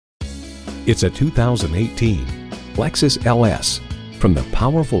It's a 2018 Lexus LS. From the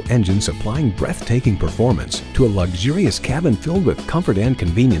powerful engine supplying breathtaking performance to a luxurious cabin filled with comfort and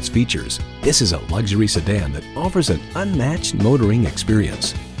convenience features, this is a luxury sedan that offers an unmatched motoring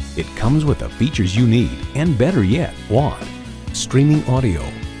experience. It comes with the features you need and, better yet, want. Streaming audio,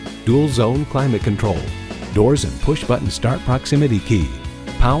 dual zone climate control, doors and push-button start proximity key,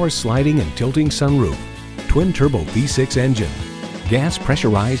 power sliding and tilting sunroof, twin-turbo V6 engine, gas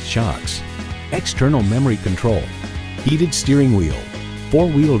pressurized shocks, external memory control, heated steering wheel,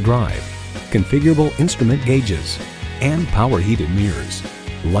 four-wheel drive, configurable instrument gauges, and power heated mirrors.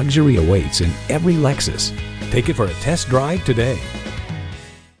 Luxury awaits in every Lexus. Take it for a test drive today.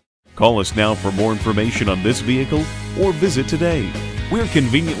 Call us now for more information on this vehicle or visit today. We're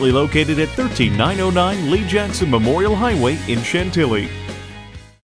conveniently located at 13909 Lee Jackson Memorial Highway in Chantilly.